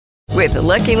With the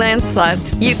Lucky Land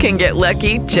Slots, you can get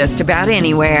lucky just about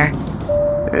anywhere.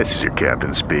 This is your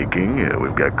captain speaking.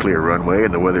 We've got clear runway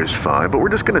and the weather's fine, but we're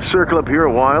just going to circle up here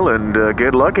a while and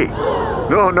get lucky.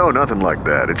 No, nothing like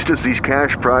that. It's just these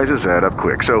cash prizes add up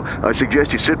quick. So I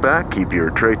suggest you sit back, keep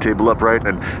your tray table upright,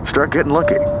 and start getting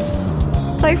lucky.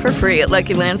 Play for free at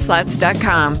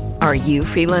LuckyLandSlots.com. Are you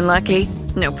feeling lucky?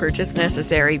 No purchase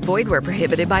necessary. Void where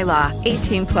prohibited by law.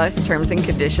 18 plus terms and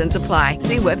conditions apply.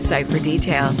 See website for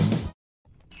details.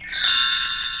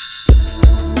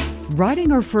 Writing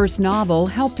her first novel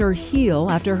helped her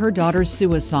heal after her daughter's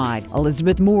suicide.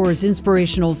 Elizabeth Moore's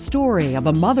inspirational story of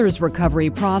a mother's recovery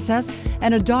process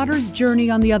and a daughter's journey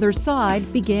on the other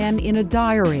side began in a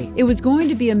diary. It was going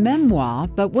to be a memoir,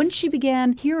 but when she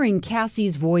began hearing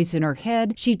Cassie's voice in her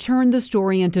head, she turned the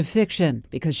story into fiction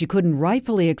because she couldn't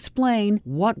rightfully explain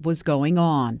what was going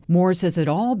on. Moore says it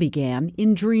all began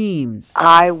in dreams.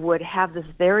 I would have this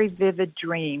very vivid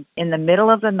dream in the middle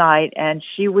of the night, and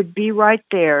she would be right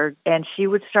there, and she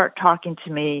would start talking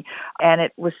to me, and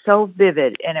it was so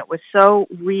vivid, and it was so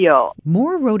real.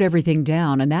 Moore wrote everything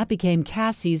down, and that became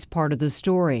Cassie's part of the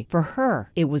story. For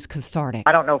her, it was cathartic.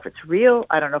 I don't know if it's real.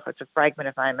 I don't know if it's a fragment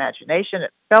of my imagination.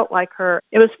 It felt like her.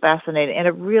 It was fascinating, and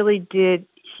it really did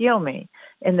heal me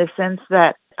in the sense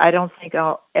that I don't think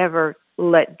I'll ever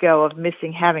let go of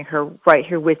missing having her right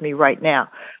here with me right now.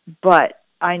 But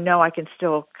I know I can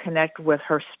still connect with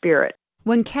her spirit.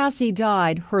 When Cassie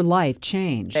died, her life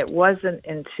changed. It wasn't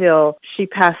until she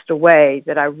passed away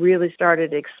that I really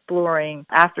started exploring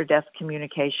after-death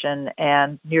communication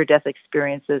and near-death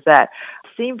experiences that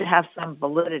seem to have some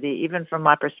validity. Even from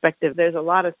my perspective, there's a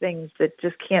lot of things that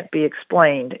just can't be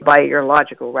explained by your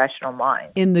logical, rational mind.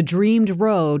 In The Dreamed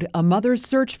Road, a mother's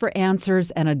search for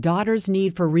answers and a daughter's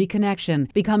need for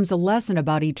reconnection becomes a lesson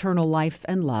about eternal life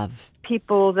and love.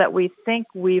 People that we think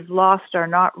we've lost are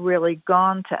not really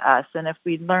gone to us. And if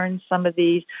we learn some of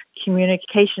these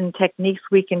communication techniques,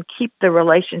 we can keep the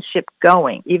relationship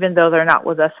going, even though they're not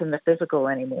with us in the physical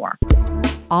anymore.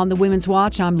 On the Women's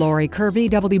Watch, I'm Lori Kirby,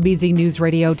 WBZ News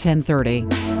Radio 1030.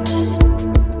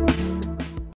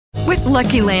 With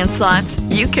Lucky Land Slots,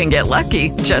 you can get lucky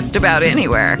just about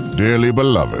anywhere. Dearly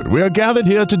beloved, we are gathered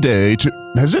here today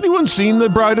to... Has anyone seen the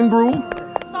bride and groom?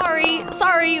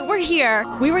 Sorry, we're here.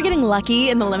 We were getting lucky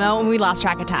in the limo and we lost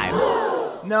track of time.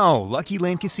 No, Lucky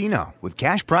Land Casino, with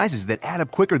cash prizes that add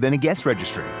up quicker than a guest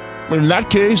registry. In that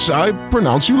case, I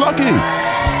pronounce you lucky.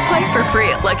 Play for free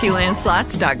at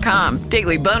LuckyLandSlots.com.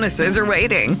 Daily bonuses are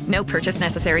waiting. No purchase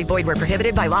necessary. Void where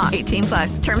prohibited by law. 18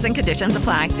 plus terms and conditions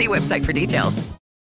apply. See website for details.